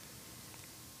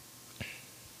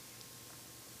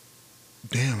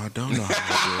 Damn, I don't know how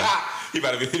I You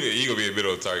gonna be a bit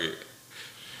on target.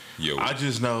 Yo, do it. I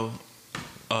just know.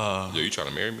 Yo, you trying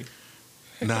to marry me?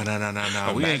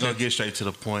 Nah. We ain't gonna get straight to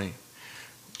the point.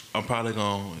 I'm probably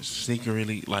gonna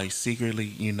secretly,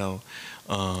 you know,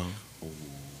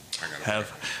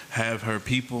 have her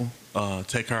people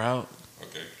take her out.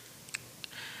 Okay.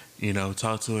 You know,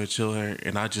 talk to her, chill her,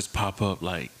 and I just pop up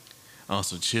like on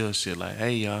some chill shit, like,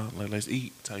 hey y'all, like let's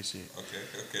eat type shit. Okay.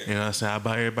 You know what I'm saying? I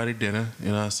buy everybody dinner. You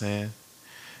know what I'm saying?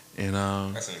 And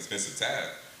that's an expensive tab.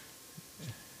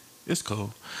 It's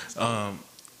cool. And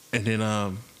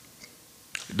then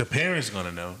the parents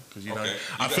gonna know, because you know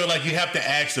I feel like you have to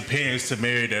ask the parents to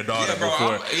marry their daughter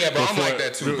before. I'm like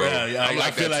that too, bro.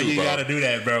 I feel like you gotta do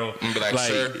that, bro. I'm be like,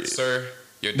 sir,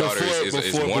 your daughter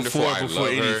is wonderful. I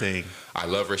love her. I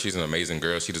love her. She's an amazing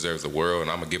girl. She deserves the world,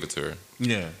 and I'm gonna give it to her.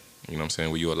 Yeah. You know what I'm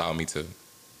saying? Will you allow me to?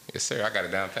 Yes, sir. I got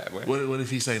it down pat. Boy. What if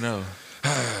he say no?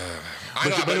 I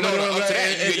know, but up to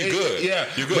that, you're good. Yeah,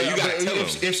 you're good. You gotta tell him.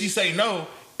 If she say no,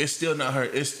 it's still not her.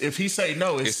 If he say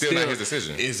no, it's still not his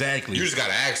decision. Exactly. You just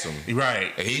gotta ask him.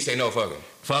 Right. If he say no, fuck him.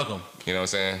 Fuck him. You know what I'm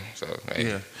saying? So hey, yeah.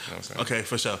 You know what I'm saying? Okay,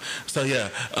 for sure. So yeah,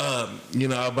 you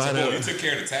know, about you took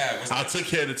care of the tab. I took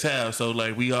care of the tab. So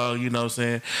like we all, you know what I'm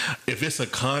saying? If it's a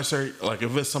concert, like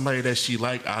if it's somebody that she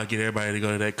like, I'll get everybody to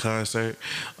go to that concert.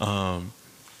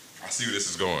 I see where this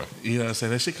is going. You know what I'm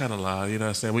saying? That shit kind of loud. You know what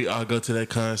I'm saying? We all go to that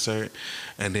concert,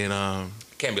 and then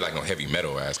can't be like no heavy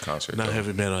metal ass concert. Not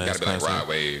heavy metal ass concert. Gotta be like Rod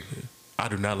Wave. I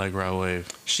do not like Rod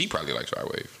Wave. She probably likes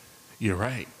Rod Wave. You're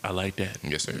right. I like that.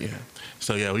 Yes, sir. Yeah.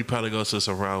 So yeah, we probably go to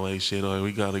some Rod Wave shit, or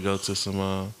we gotta go to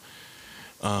some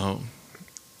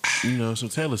you know, some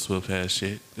Taylor Swift ass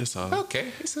shit. That's all.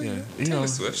 Okay. Yeah. Taylor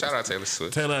Swift. Shout out Taylor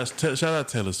Swift. Shout out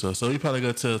Taylor Swift. So we probably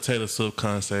go to a Taylor Swift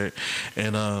concert,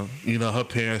 and you know, her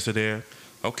parents are there.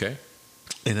 Okay.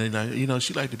 And then you know,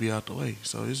 she like to be out the way.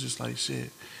 So it's just like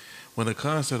shit. When the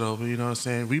concert over, you know what I'm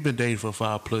saying? We've been dating for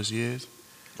 5+ years.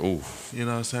 Ooh. You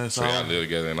know what I'm saying? So y'all live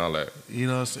together and all that. You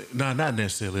know what I'm saying? No, not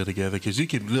necessarily live together, because you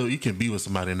can be with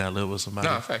somebody and not live with somebody.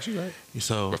 No, in fact, you right.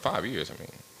 So for 5 years, I mean,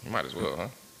 you might as well, huh?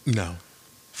 No.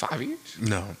 5 years?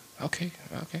 No. Okay.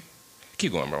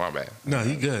 Keep going, bro. My bad. No,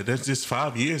 you good. That's just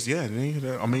 5 years. Yeah.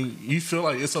 I mean, you feel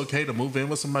like it's okay to move in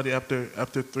with somebody after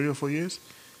 3 or 4 years?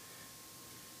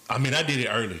 I mean, I did it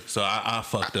early, so I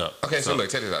fucked up. Okay, so look,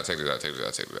 check this out.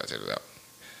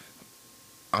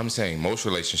 I'm saying most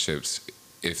relationships,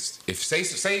 if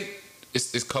say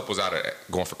it's couples out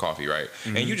going for coffee, right?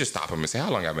 Mm-hmm. And you just stop them and say, how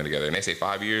long y'all been together? And they say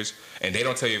 5 years, and they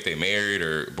don't tell you if they married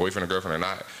or boyfriend or girlfriend or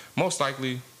not. Most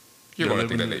likely, you're going to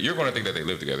think that they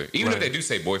live together. Even if they do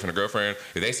say boyfriend or girlfriend,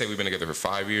 if they say we've been together for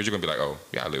 5 years, you're going to be like, oh,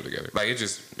 yeah, I live together. Like, I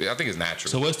think it's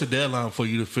natural. So what's the deadline for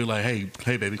you to feel like,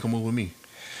 hey, baby, come move with me?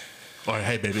 Or,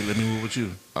 hey, baby, let me move with you?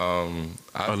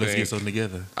 Let's get something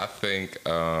together. I think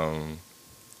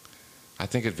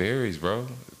it varies, bro.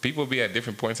 People be at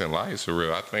different points in life, for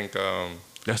real. I think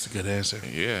that's a good answer.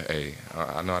 Yeah, hey,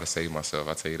 I know how to save myself.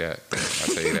 I tell you that.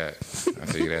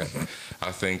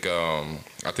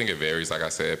 I think it varies. Like I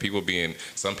said,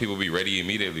 some people be ready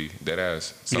immediately. Dead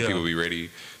ass. Some people be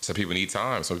ready. Some people need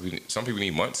time. Some people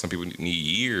need months. Some people need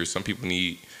years. Some people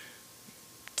need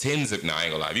tens of. Nah, I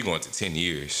ain't gonna lie. If you going to 10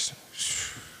 years,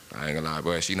 I ain't gonna lie,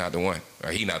 boy. She not the one,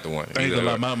 or he not the one. I ain't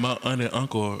gonna lie. My aunt and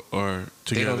uncle are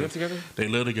together. They don't live together. They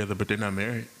live together, but they're not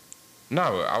married.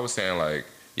 No, I was saying like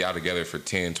y'all together for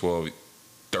 10, 12,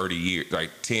 30 years,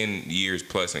 like 10 years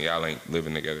plus, and y'all ain't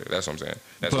living together. That's what I'm saying.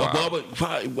 That's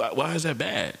why is that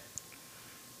bad?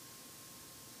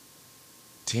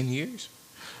 10 years?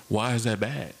 Why is that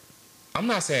bad? I'm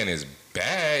not saying it's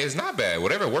bad. It's not bad.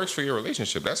 Whatever works for your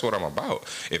relationship, that's what I'm about.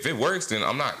 If it works, then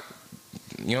I'm not,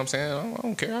 you know what I'm saying? I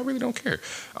don't care. I really don't care.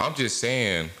 I'm just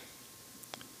saying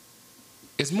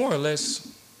it's more or less,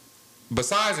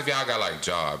 besides if y'all got like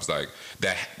jobs like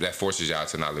that forces y'all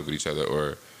to not live with each other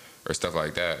or stuff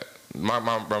like that.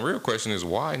 My real question is,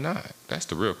 why not? That's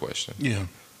the real question. Yeah.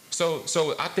 So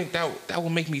I think that will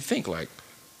make me think like,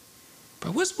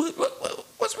 bro, what's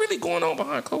really going on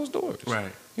behind closed doors?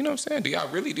 Right. You know what I'm saying? Do y'all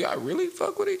really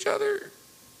fuck with each other?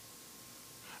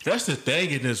 That's the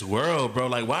thing in this world, bro.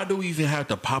 Like, why do we even have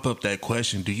to pop up that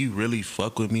question? Do you really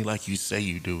fuck with me like you say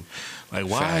you do? Like,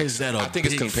 why is that a big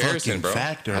fucking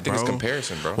factor, bro? I think it's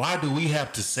comparison, bro. Why do we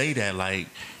have to say that? Like,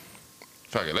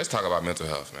 Fuck it. Let's talk about mental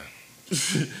health, man.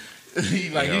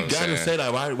 You gotta say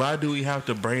that. Why do we have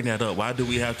to bring that up? Why do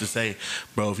we have to say,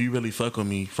 bro, if you really fuck with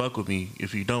me, fuck with me.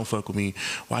 If you don't fuck with me,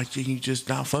 why can't you just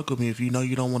not fuck with me if you know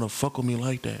you don't want to fuck with me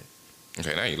like that?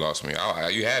 Okay, now you lost me.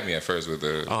 You had me at first with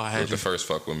the first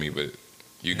fuck with me, but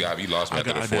you lost me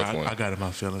after the fourth one. I got in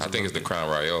my feelings. I think it's the Crown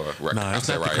Royale. Nah, it's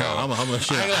not the Crown. I'm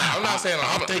not saying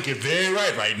I'm thinking very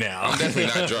right now. I'm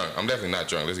definitely not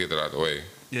drunk. Let's get that out of the way.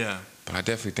 Yeah. But I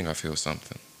definitely think I feel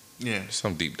something. Yeah.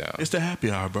 Something deep down. It's the happy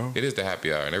hour, bro. It is the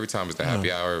happy hour, and every time it's the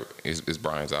happy hour, it's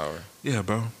Brian's hour. Yeah,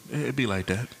 bro. It be like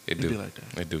that. It do. Be like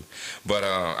that. It do. But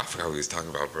I forgot what we was talking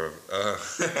about, bro.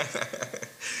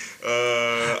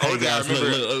 Hey guys,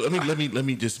 look, let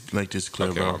me just make this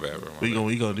clear, bro. My bad, bro. We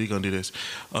gonna do this.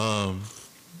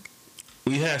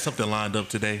 We had something lined up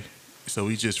today, so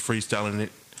we just freestyling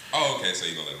it. Oh, okay. So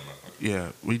you gonna let them know? Okay.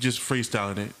 Yeah, we just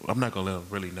freestyling it. I'm not gonna let them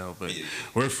really know, but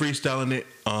we're freestyling it.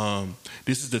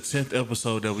 This is the 10th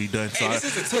episode that we done. So this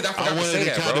is the 10th. I wanted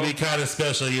it to be kind of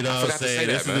special, you know what I'm saying?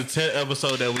 This is the 10th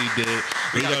episode that we did.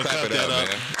 We're gonna clap that up.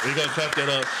 We're gonna clap that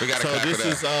up. We gotta clap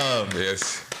it up.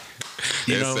 Yes.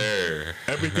 You yes, know, sir.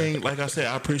 Everything, like I said,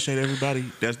 I appreciate everybody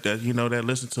that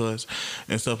listen to us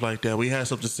and stuff like that. We had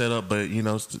something set up, but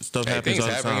stuff happens all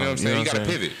the time. You know what I'm saying? You gotta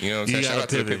pivot. You know what I'm saying? Shout out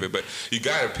to the pivot, but you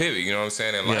gotta pivot. You know what I'm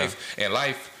saying? In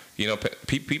life,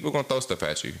 people gonna throw stuff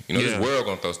at you. This world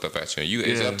gonna throw stuff at you.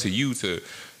 It's up to you to,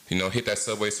 hit that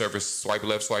subway surface, swipe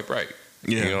left, swipe right.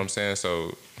 Yeah. You know what I'm saying?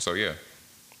 So yeah.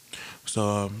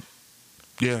 So.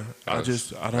 Yeah, I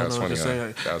don't know what to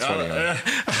say. That was funny.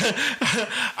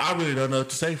 I really don't know what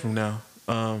to say from now.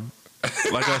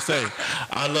 Like I say,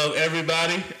 I love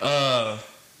everybody. I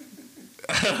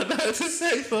don't know what to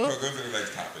say, folks. Go to the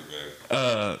next topic, man.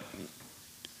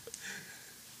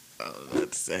 I don't know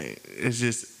what to say. It's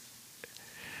just,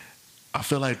 I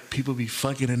feel like people be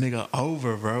fucking a nigga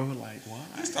over, bro. Like, why?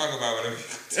 Just talk about whatever you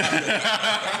talk about.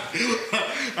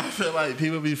 I feel like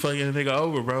people be fucking a nigga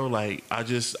over, bro. Like, I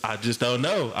just don't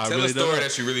know. Tell a story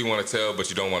that you really want to tell, but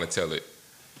you don't want to tell it.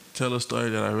 Tell a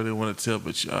story that I really want to tell,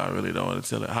 but I really don't want to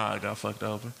tell it. How I got fucked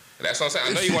over. That's what I'm saying.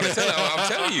 I know you want to tell it.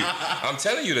 I'm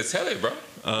telling you to tell it, bro.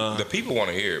 The people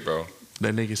want to hear it, bro.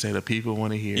 That nigga say the people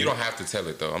want to hear it. You don't have to tell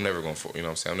it, though. I'm never going to, you know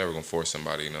what I'm saying? I'm never going to force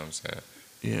somebody, you know what I'm saying?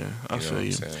 Yeah, I feel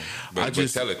you. But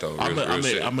tell it, though. I'm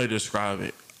going to describe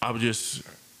it. I'm just,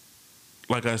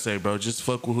 like I say, bro, just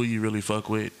fuck with who you really fuck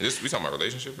with. We talking about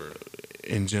relationship or?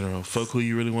 In general. Fuck who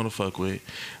you really want to fuck with.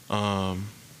 Talk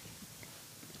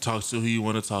to who you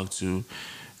want to talk to.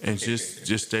 And just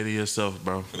stay to yourself,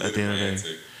 bro. At the end of the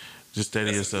day. Just stay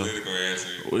to yourself. Political answer.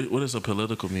 What does a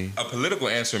political mean? A political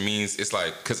answer means, it's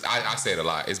like, because I say it a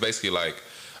lot. It's basically like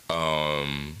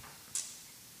you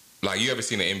ever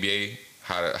seen the NBA?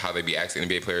 How they be asking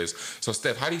NBA players. So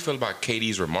Steph, how do you feel about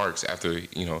KD's remarks after,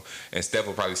 and Steph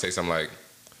will probably say something like,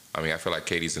 I feel like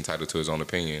KD's entitled to his own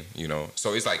opinion,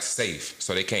 So it's like safe,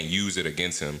 so they can't use it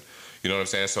against him. You know what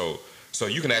I'm saying? So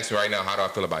you can ask me right now, how do I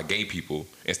feel about gay people?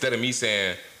 Instead of me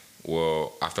saying,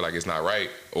 well, I feel like it's not right,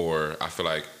 or I feel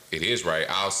like it is right,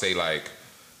 I'll say like,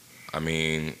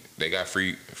 they got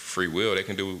free will, they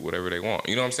can do whatever they want.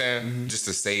 You know what I'm saying? Mm-hmm. Just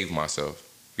to save myself.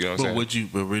 You know what I'm saying?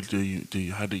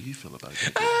 How do you feel about it?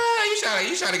 You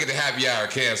trying to get the happy hour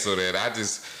canceled, and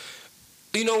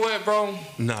you know what, bro?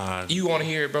 Nah. You want to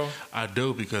hear it, bro? I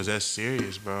do, because that's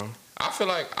serious, bro. I feel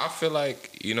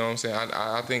like, you know what I'm saying?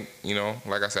 I think,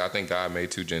 like I said, I think God made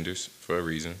two genders for a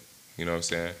reason. You know what I'm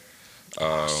saying?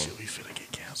 Shit, we finna get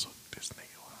canceled. This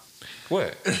nigga.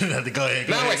 What? Go ahead.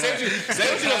 Wait, say what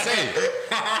you gonna say.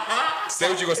 Say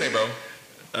what you gonna say, bro.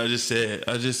 I just said,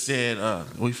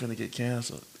 we finna get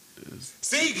canceled.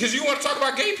 See, because you want to talk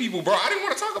about gay people, bro. I didn't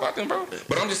want to talk about them, bro.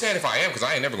 But I'm just saying, if I am, because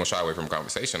I ain't never going to shy away from a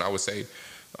conversation, I would say,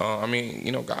 God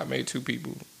made two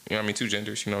people, two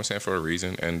genders, you know what I'm saying, for a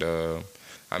reason. And,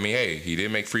 hey, he did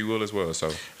make free will as well,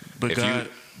 so. But God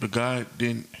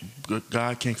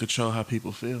can't control how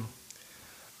people feel.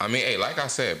 Hey, like I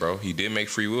said, bro, he did make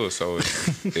free will, so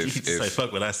if say,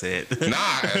 fuck what I said. Nah,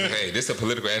 hey, this is a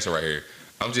political answer right here.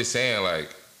 I'm just saying,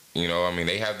 like,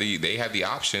 they have the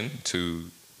option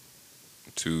to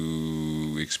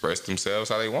express themselves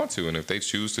how they want to, and if they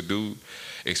choose to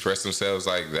express themselves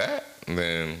like that,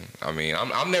 then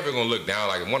I'm never gonna look down.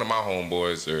 Like, if one of my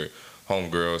homeboys or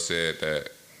homegirls said that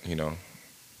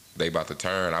they about to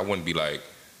turn, I wouldn't be like,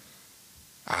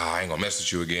 I ain't gonna mess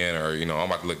with you again, or I'm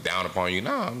about to look down upon you.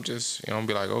 Nah, I'm just I'm gonna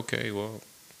be like, okay, well,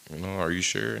 are you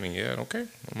sure? And then, yeah, okay,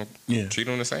 I'm gonna treat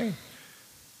them the same.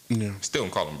 Yeah, still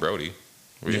gonna call him Brody.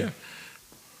 Yeah.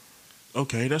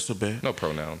 Okay, that's a bet. No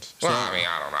pronouns. So, well,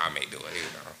 I don't know. I may do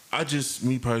it.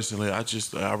 Me personally, I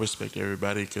respect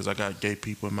everybody, because I got gay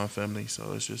people in my family.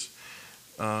 So it's just,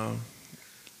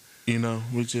 You know,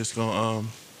 we just gonna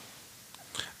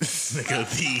this nigga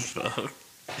thief.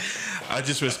 I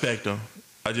just respect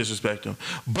him.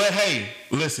 But hey,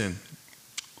 listen.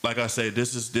 Like I say,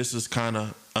 this is kind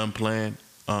of unplanned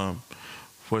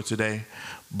for today,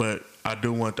 but I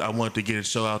want to get a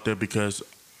show out there because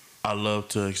I love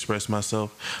to express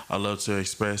myself. I love to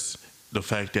express the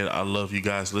fact that I love you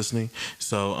guys listening.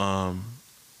 So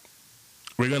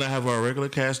we're gonna have our regular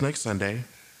cast next Sunday.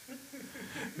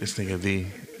 This nigga V,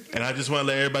 and I just want to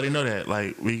let everybody know that,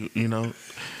 like we're gonna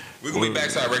be back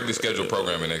to our regularly scheduled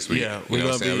programming next week. Yeah, we're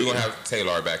gonna have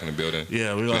Taylor back in the building.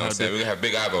 Yeah, we're gonna have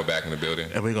Big Ivo back in the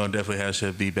building, and we're gonna definitely have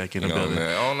Chef B back in the building.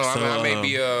 Man. I don't know. So, I may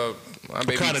be I'm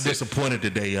kind of disappointed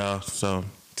today, y'all. So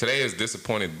today is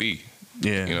disappointed B.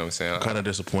 Yeah, you know what I'm saying. I'm kind of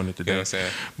disappointed today. You know what I'm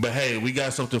saying. But hey, we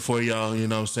got something for y'all. You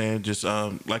know what I'm saying. Just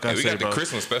like I said, we got the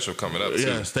Christmas special coming up.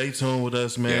 Yeah, stay tuned with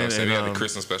us, man. Yeah, we got the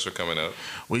Christmas special coming up.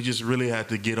 We just really have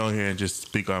to get on here and just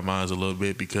speak our minds a little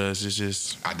bit because it's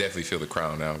just. I definitely feel the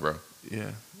crown now, bro. Yeah,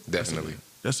 definitely.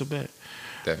 That's a bet.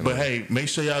 Definitely. But hey, make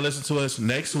sure y'all listen to us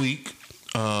next week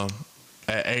at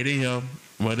 8 a.m.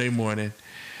 Monday morning,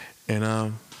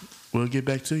 and we'll get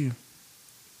back to you.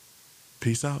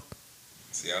 Peace out.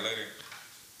 See y'all later.